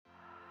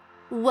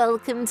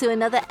Welcome to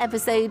another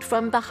episode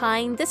from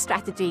Behind the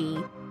Strategy.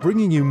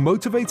 Bringing you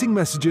motivating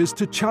messages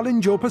to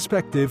challenge your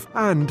perspective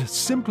and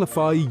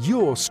simplify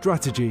your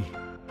strategy.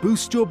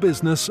 Boost your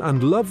business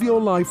and love your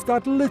life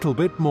that little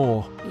bit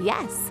more.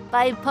 Yes,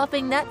 by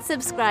popping that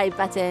subscribe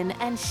button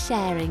and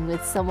sharing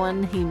with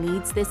someone who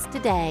needs this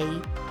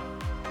today.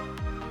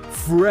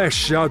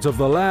 Fresh out of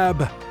the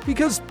lab,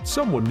 because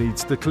someone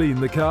needs to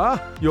clean the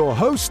car, your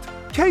host,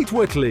 Kate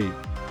Whitley.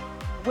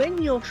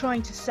 When you're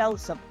trying to sell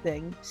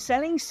something,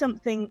 selling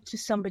something to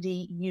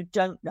somebody you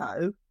don't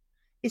know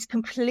is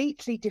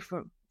completely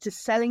different to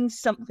selling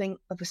something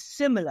of a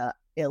similar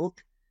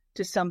ilk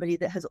to somebody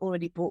that has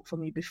already bought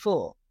from you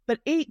before. But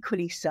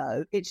equally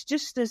so, it's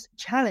just as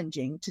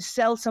challenging to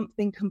sell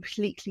something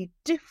completely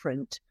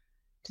different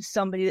to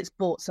somebody that's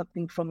bought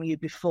something from you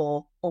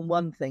before on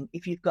one thing,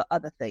 if you've got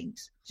other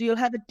things. So you'll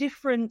have a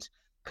different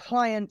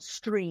client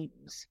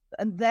streams,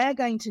 and they're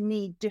going to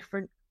need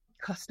different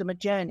customer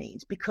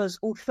journeys, because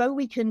although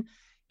we can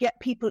get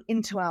people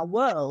into our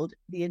world,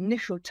 the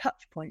initial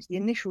touch points, the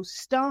initial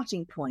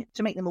starting point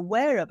to make them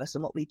aware of us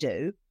and what we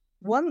do,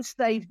 once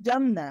they've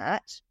done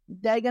that,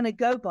 they're going to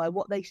go by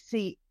what they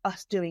see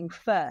us doing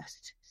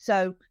first.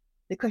 So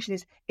the question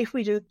is, if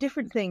we do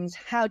different things,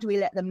 how do we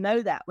let them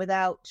know that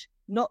without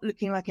not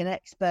looking like an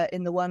expert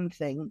in the one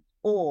thing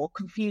or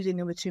confusing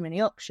them with too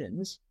many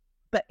options?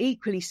 But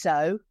equally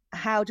so,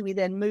 how do we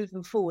then move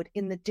them forward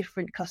in the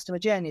different customer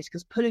journeys?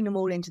 Because pulling them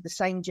all into the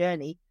same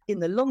journey in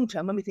the long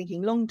term, when we're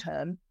thinking long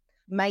term,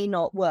 may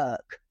not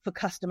work for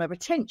customer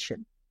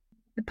retention.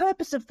 The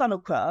purpose of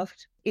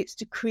Funnelcraft is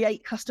to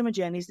create customer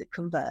journeys that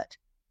convert.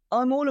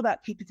 I'm all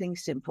about keeping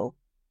things simple,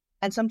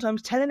 and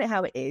sometimes telling it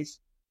how it is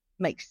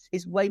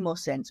way more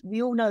sense.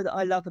 We all know that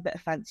I love a bit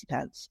of fancy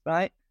pants,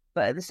 right?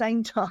 But at the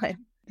same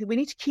time, we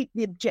need to keep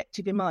the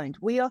objective in mind.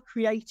 We are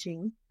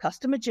creating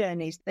customer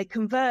journeys. They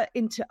convert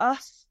into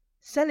us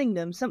selling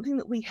them something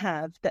that we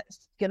have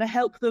that's going to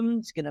help them,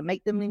 it's going to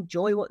make them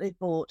enjoy what they've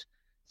bought.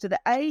 So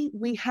that A,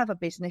 we have a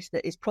business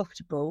that is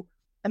profitable,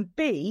 and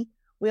B,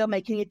 we are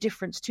making a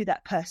difference to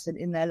that person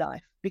in their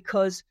life.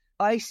 Because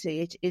I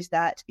see it is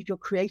that if you're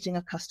creating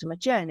a customer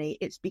journey,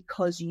 it's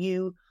because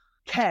you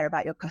care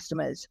about your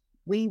customers.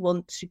 We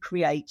want to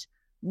create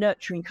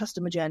nurturing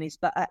customer journeys,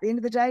 but at the end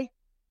of the day,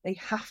 they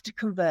have to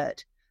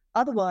convert.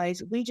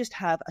 Otherwise, we just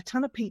have a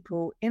ton of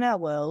people in our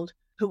world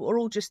who are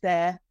all just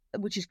there,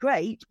 which is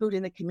great,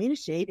 building the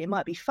community. It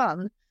might be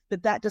fun,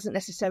 but that doesn't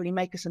necessarily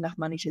make us enough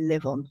money to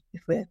live on,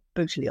 if we're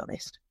brutally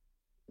honest.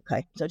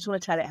 Okay, so I just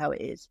want to tell it how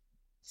it is.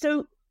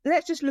 So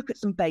let's just look at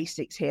some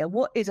basics here.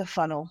 What is a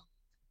funnel?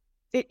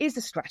 It is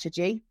a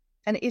strategy,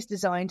 and it is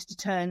designed to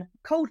turn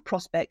cold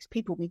prospects,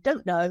 people we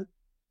don't know,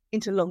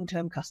 into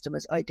long-term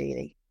customers,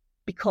 ideally,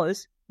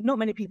 because not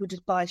many people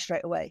just buy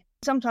straight away.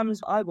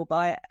 Sometimes I will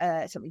buy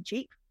something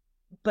cheap,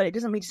 but it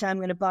doesn't mean to say I'm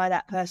going to buy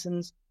that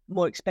person's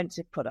more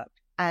expensive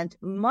product. And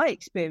my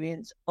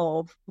experience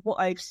of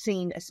what I've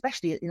seen,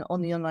 especially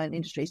on the online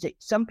industry, is that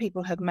some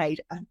people have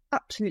made an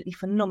absolutely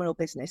phenomenal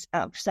business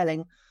out of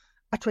selling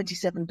a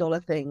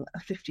 $27 thing, a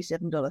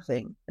 $57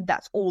 thing. And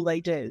that's all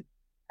they do.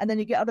 And then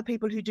you get other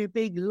people who do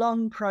big,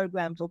 long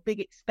programs or big,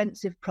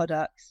 expensive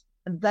products.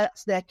 And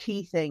that's their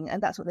key thing.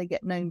 And that's what they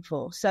get known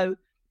for. So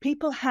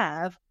people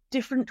have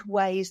different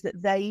ways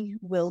that they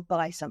will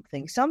buy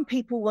something. Some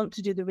people want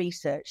to do the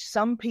research.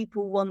 Some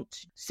people want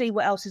to see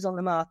what else is on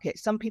the market.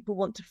 Some people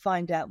want to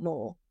find out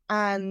more.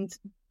 And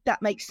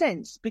that makes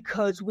sense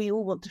because we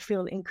all want to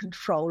feel in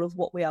control of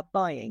what we are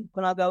buying.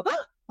 When I go,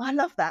 oh, I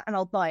love that, and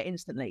I'll buy it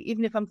instantly.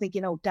 Even if I'm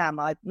thinking, oh, damn,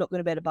 I'm not going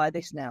to be able to buy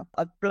this now.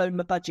 I've blown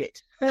my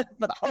budget for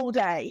the whole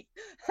day.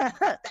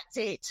 That's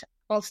it.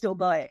 I'll still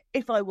buy it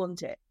if I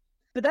want it.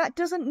 But that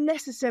doesn't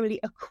necessarily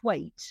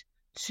equate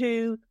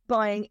to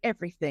buying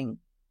everything.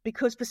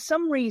 Because for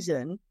some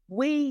reason,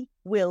 we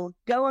will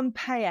go and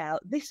pay out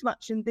this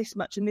much and this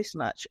much and this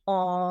much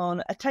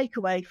on a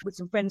takeaway with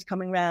some friends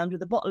coming round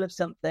with a bottle of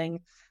something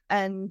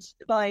and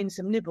buying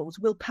some nibbles.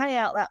 We'll pay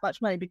out that much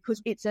money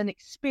because it's an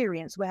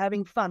experience. We're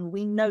having fun.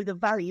 We know the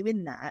value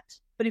in that.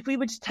 But if we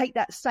were to take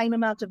that same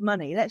amount of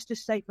money, let's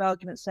just say, for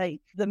argument's sake,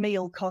 the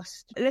meal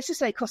cost, let's just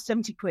say it costs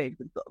 70 quid.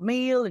 We've got a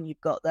meal and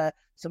you've got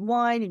some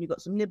wine and you've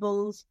got some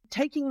nibbles.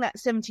 Taking that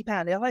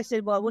 £70, if I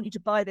said, well, I want you to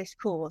buy this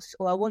course,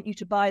 or I want you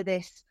to buy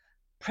this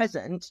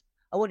present,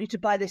 I want you to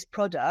buy this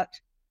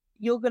product,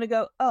 you're going to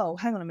go, oh,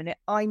 hang on a minute,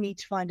 I need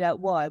to find out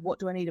why. What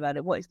do I need about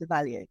it? What is the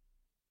value?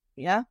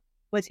 Yeah?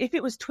 Whereas if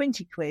it was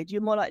 20 quid,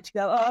 you're more likely to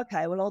go, oh,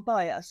 okay, well, I'll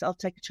buy it. So I'll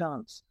take a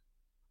chance.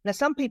 Now,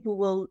 some people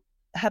will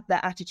have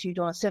that attitude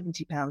on a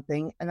 £70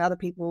 thing, and other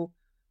people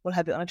will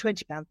have it on a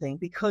 £20 thing,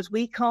 because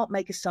we can't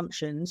make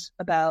assumptions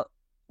about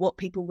what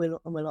people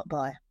will and will not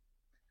buy.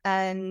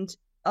 And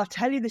I'll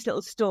tell you this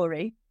little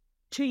story.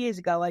 2 years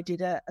ago, I did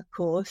a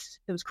course.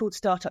 It was called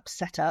Startup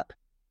Setup,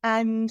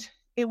 and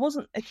it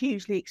wasn't a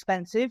hugely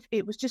expensive.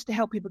 It was just to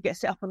help people get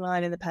set up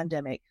online in the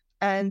pandemic.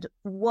 And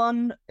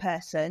one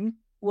person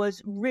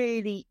was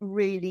really,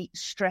 really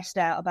stressed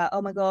out about,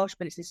 oh my gosh,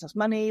 but it's this much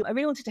money. I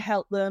really wanted to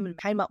help them and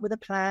came up with a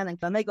plan,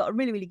 and they got a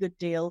really, really good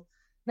deal.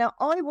 Now,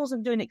 I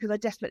wasn't doing it because I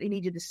desperately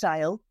needed a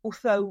sale,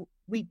 although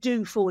we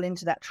do fall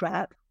into that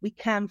trap. We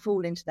can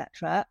fall into that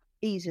trap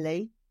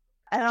easily.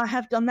 And I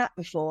have done that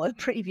before in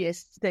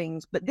previous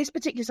things. But this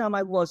particular time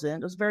I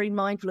wasn't. I was very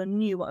mindful and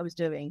knew what I was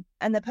doing.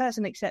 And the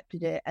person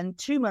accepted it. And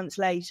 2 months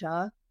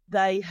later,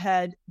 they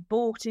had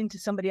bought into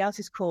somebody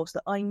else's course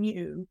that I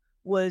knew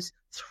was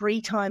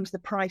 3 times the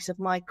price of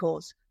my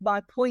course.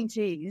 My point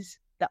is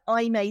that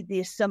I made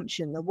the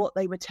assumption that what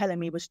they were telling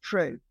me was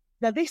true.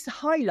 Now, this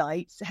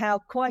highlights how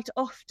quite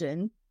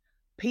often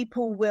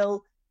people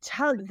will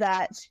tell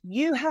that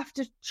you have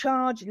to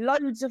charge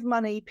loads of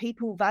money.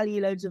 People value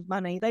loads of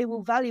money. They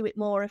will value it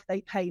more if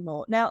they pay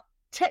more. Now,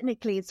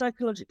 technically and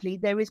psychologically,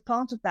 there is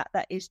part of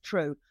that is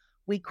true.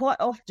 We quite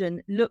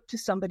often look to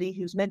somebody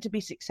who's meant to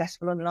be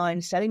successful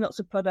online, selling lots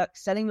of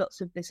products, selling lots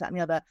of this, that, and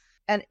the other.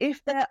 And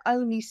if they're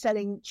only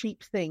selling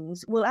cheap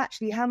things, well,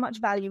 actually, how much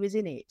value is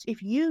in it?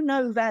 If you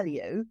know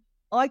value,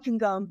 I can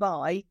go and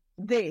buy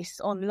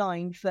this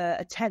online for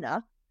a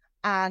tenner,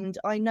 and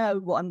I know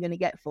what I'm going to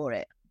get for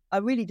it. I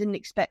really didn't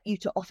expect you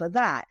to offer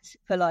that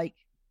for like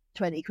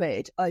 20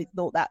 quid. I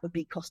thought that would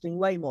be costing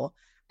way more.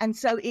 And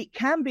so it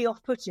can be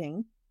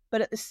off-putting, but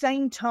at the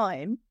same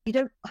time, you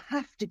don't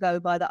have to go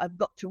by that. I've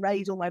got to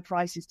raise all my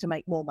prices to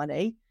make more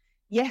money.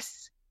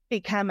 Yes,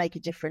 it can make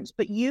a difference,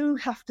 but you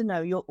have to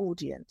know your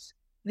audience.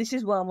 This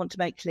is what I want to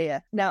make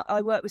clear. Now,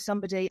 I work with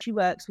somebody, she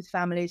works with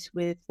families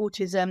with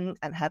autism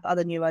and have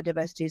other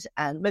neurodiversities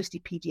and mostly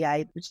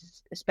PDA, which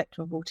is a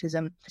spectrum of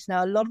autism. So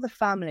now a lot of the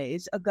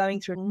families are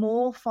going through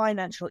more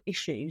financial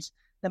issues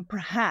than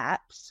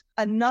perhaps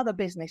another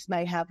business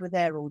may have with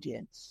their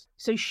audience.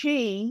 So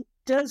she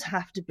does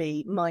have to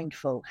be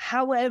mindful.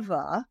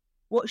 However,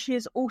 what she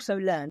has also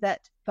learned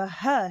that for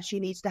her, she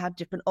needs to have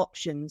different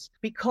options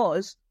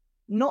because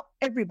not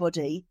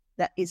everybody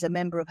that is a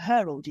member of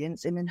her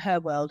audience and in her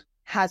world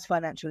has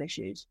financial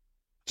issues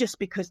just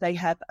because they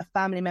have a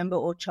family member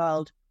or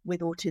child with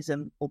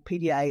autism or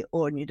PDA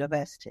or a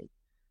neurodiversity.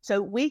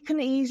 So we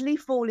can easily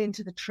fall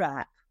into the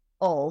trap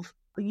of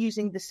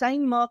using the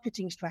same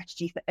marketing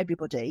strategy for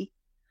everybody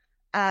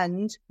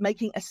and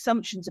making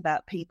assumptions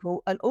about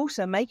people and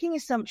also making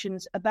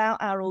assumptions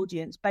about our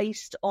audience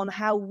based on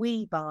how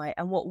we buy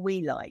and what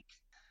we like.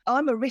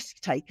 I'm a risk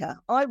taker.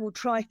 I will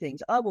try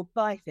things. I will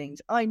buy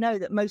things. I know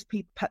that most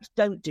people perhaps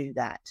don't do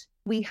that.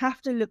 We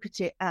have to look at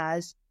it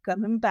as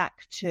coming back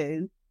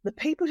to the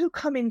people who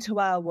come into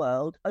our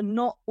world are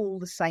not all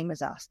the same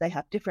as us. They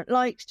have different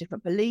likes,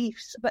 different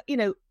beliefs, but,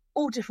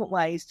 all different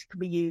ways can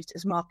be used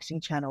as marketing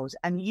channels.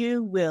 And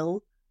you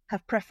will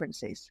have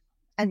preferences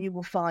and you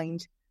will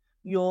find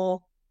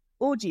your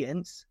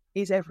audience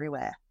is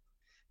everywhere.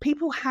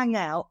 People hang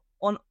out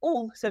on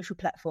all social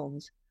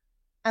platforms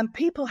and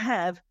people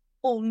have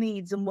all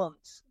needs and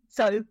wants.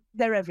 So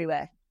they're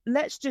everywhere.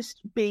 Let's just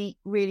be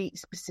really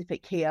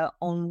specific here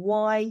on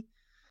why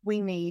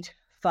we need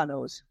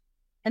funnels.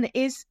 And it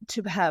is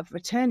to have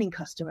returning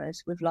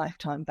customers with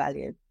lifetime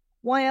value.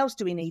 Why else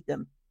do we need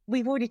them?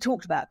 We've already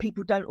talked about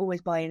people don't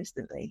always buy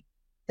instantly.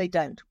 They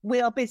don't.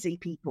 We are busy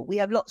people. We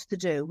have lots to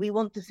do. We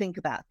want to think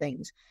about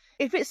things.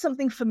 If it's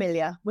something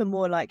familiar, we're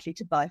more likely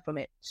to buy from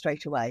it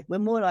straight away. We're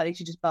more likely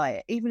to just buy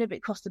it. Even if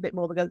it costs a bit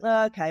more, we go,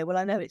 oh, okay, well,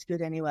 I know it's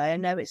good anyway. I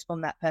know it's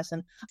from that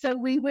person. So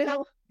we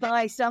will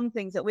buy some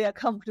things that we are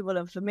comfortable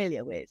and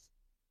familiar with.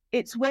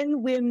 It's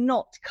when we're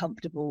not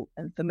comfortable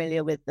and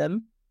familiar with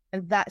them.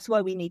 And that's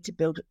why we need to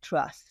build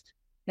trust.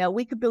 Now,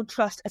 we could build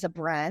trust as a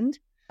brand,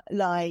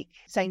 like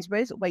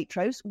Sainsbury's,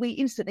 Waitrose. We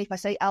instantly, if I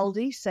say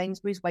Aldi,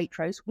 Sainsbury's,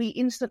 Waitrose, we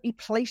instantly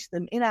place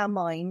them in our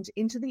mind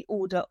into the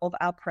order of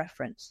our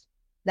preference.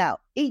 Now,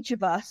 each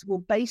of us will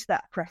base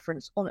that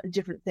preference on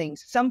different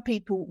things. Some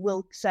people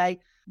will say,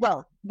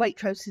 well,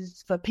 Waitrose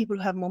is for people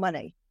who have more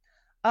money.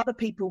 Other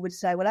people would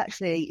say, well,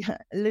 actually,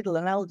 Lidl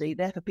and Aldi,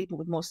 they're for people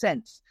with more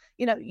sense.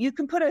 You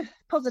can put a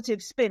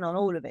positive spin on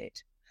all of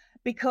it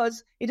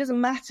because it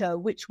doesn't matter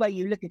which way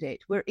you look at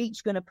it. We're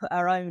each going to put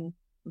our own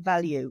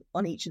value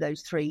on each of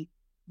those three.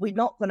 We're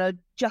not going to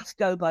just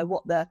go by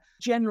what the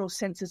general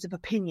census of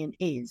opinion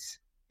is.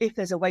 If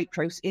there's a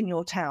Waitrose in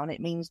your town, it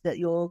means that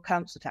your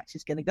council tax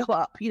is going to go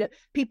up.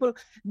 People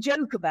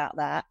joke about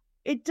that.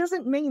 It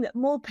doesn't mean that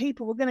more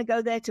people are going to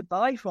go there to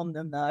buy from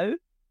them, though.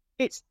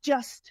 It's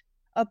just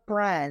a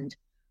brand.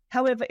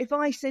 However, if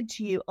I said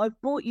to you, I've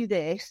bought you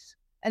this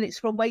and it's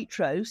from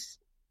Waitrose,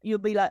 you'll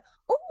be like,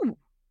 oh,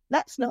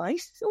 that's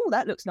nice. Oh,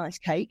 that looks nice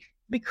cake,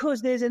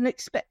 because there's an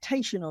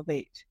expectation of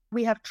it.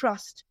 We have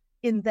trust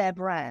in their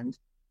brand.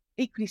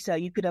 Equally so,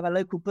 you could have a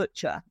local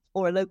butcher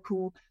or a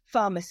local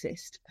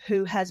pharmacist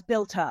who has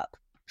built up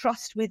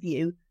trust with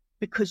you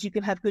because you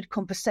can have good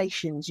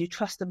conversations. You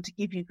trust them to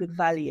give you good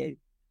value.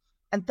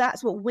 And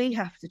that's what we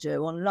have to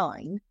do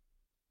online.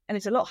 And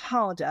it's a lot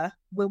harder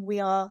when we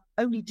are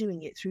only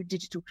doing it through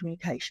digital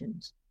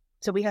communications.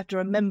 So we have to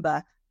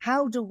remember,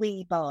 how do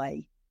we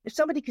buy? If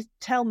somebody could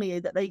tell me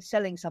that they're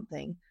selling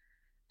something,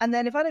 and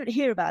then if I don't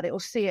hear about it or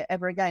see it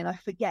ever again, I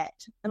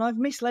forget. And I've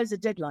missed loads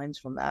of deadlines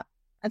from that.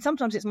 And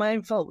sometimes it's my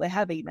own fault. They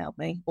have emailed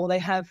me or they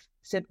have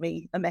sent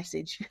me a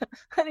message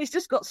and it's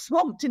just got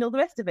swamped in all the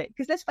rest of it.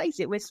 Because let's face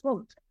it, we're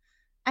swamped.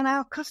 And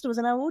our customers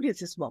and our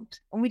audience are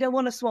swamped. And we don't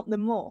want to swamp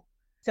them more.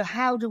 So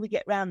how do we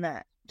get around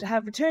that? To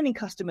have returning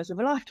customers with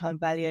a lifetime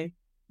value,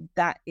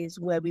 that is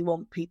where we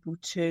want people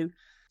to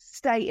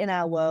stay in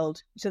our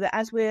world, so that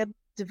as we're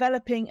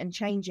developing and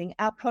changing,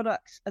 our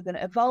products are going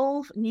to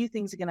evolve, new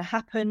things are going to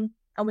happen,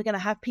 and we're going to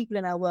have people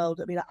in our world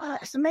that be like, oh,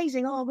 it's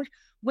amazing. Oh,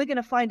 we're going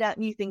to find out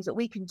new things that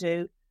we can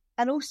do.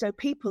 And also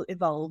people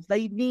evolve.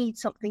 They need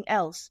something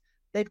else.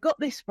 They've got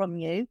this from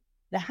you.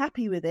 They're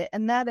happy with it.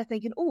 And now they're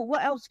thinking, oh,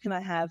 what else can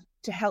I have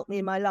to help me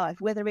in my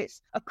life? Whether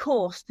it's a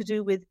course to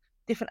do with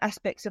different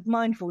aspects of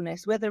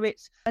mindfulness, whether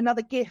it's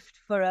another gift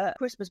for a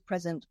Christmas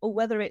present, or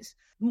whether it's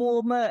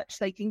more merch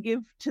they can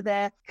give to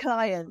their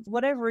clients,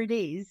 whatever it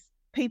is,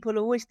 people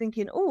are always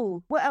thinking,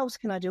 oh, what else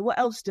can I do? What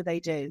else do they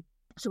do?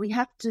 So we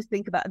have to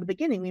think about at the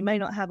beginning, we may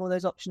not have all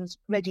those options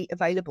ready,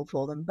 available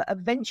for them, but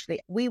eventually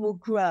we will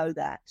grow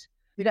that.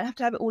 We don't have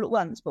to have it all at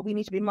once, but we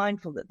need to be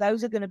mindful that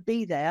those are going to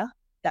be there.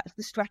 That's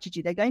the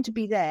strategy. They're going to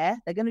be there.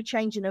 They're going to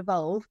change and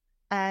evolve.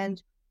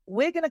 And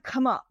we're going to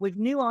come up with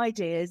new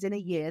ideas in a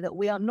year that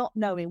we are not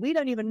knowing. We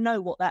don't even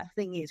know what that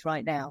thing is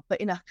right now.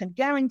 But I can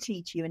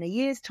guarantee to you, in a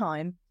year's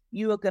time,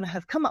 you are going to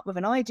have come up with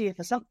an idea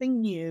for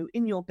something new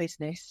in your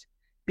business,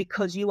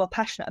 because you are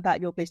passionate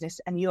about your business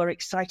and you're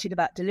excited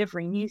about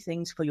delivering new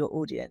things for your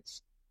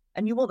audience.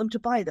 And you want them to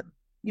buy them.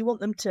 You want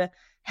them to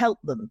help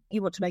them.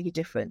 You want to make a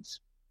difference.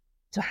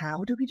 So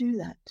how do we do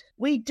that?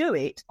 We do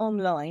it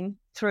online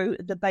through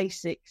the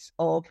basics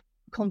of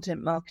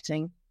content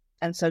marketing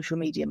and social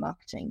media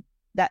marketing.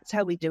 That's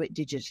how we do it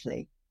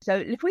digitally. So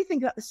if we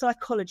think about the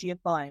psychology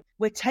of buying,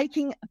 we're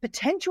taking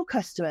potential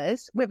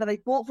customers, whether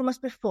they've bought from us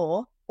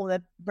before or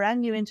they're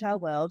brand new into our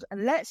world,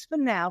 and let's for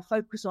now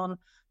focus on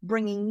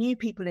bringing new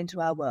people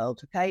into our world,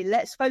 okay?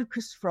 Let's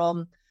focus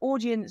from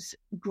audience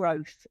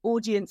growth,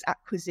 audience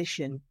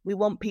acquisition. We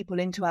want people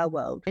into our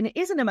world. And it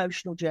is an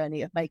emotional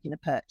journey of making a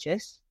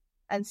purchase.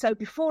 And so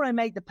before I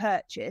made the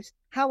purchase,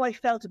 how I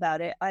felt about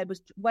it, I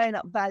was weighing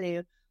up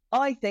value.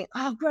 I think,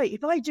 oh, great,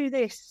 if I do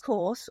this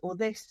course or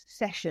this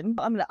session,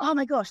 I'm like, oh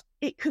my gosh,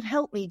 it could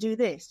help me do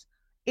this.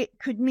 It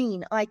could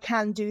mean I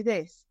can do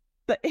this.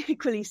 But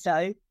equally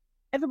so,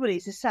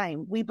 everybody's the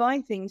same. We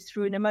buy things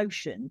through an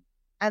emotion.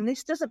 And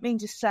this doesn't mean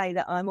to say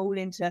that I'm all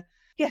into,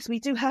 yes, we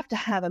do have to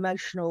have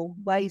emotional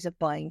ways of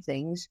buying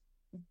things,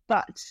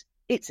 but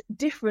it's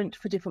different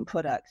for different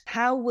products.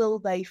 How will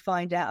they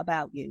find out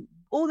about you?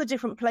 All the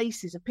different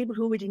places of people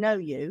who already know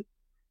you,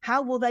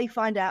 how will they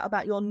find out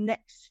about your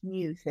next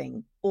new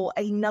thing or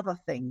another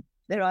thing?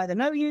 They either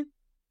know you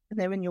and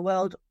they're in your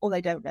world, or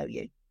they don't know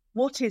you.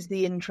 What is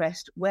the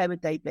interest? Where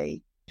would they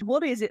be?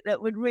 What is it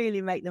that would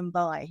really make them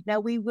buy? Now,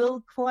 we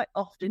will quite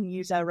often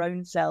use our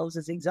own selves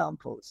as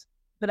examples,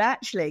 but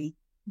actually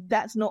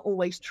that's not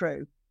always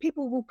true.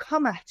 People will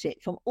come at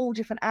it from all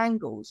different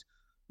angles.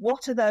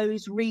 What are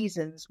those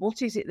reasons?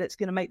 What is it that's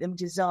going to make them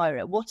desire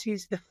it? What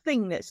is the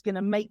thing that's going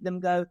to make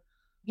them go,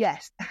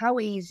 yes, how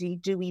easy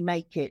do we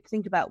make it?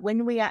 Think about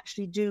when we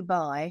actually do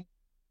buy,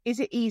 is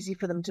it easy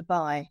for them to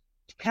buy?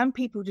 Can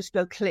people just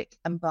go click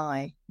and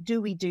buy?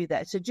 Do we do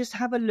that? So just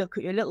have a look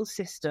at your little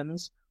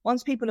systems.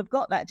 Once people have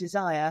got that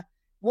desire,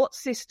 what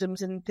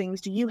systems and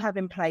things do you have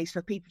in place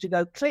for people to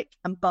go click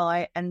and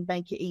buy and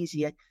make it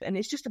easier? And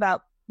it's just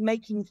about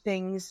making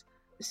things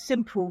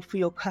simple for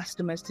your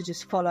customers to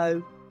just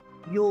follow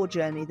your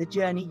journey, the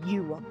journey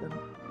you want them.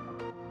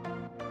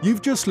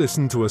 You've just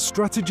listened to a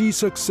Strategy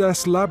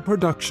Success Lab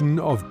production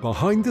of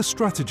Behind the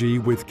Strategy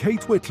with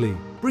Kate Whitley,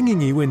 bringing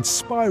you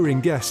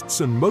inspiring guests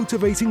and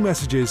motivating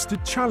messages to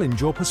challenge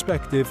your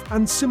perspective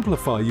and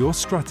simplify your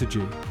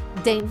strategy.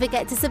 Don't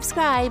forget to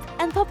subscribe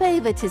and pop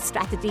over to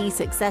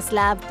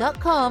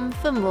strategysuccesslab.com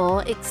for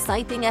more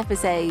exciting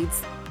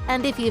episodes.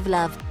 And if you've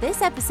loved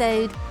this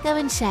episode, go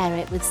and share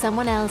it with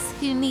someone else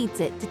who needs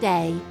it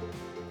today.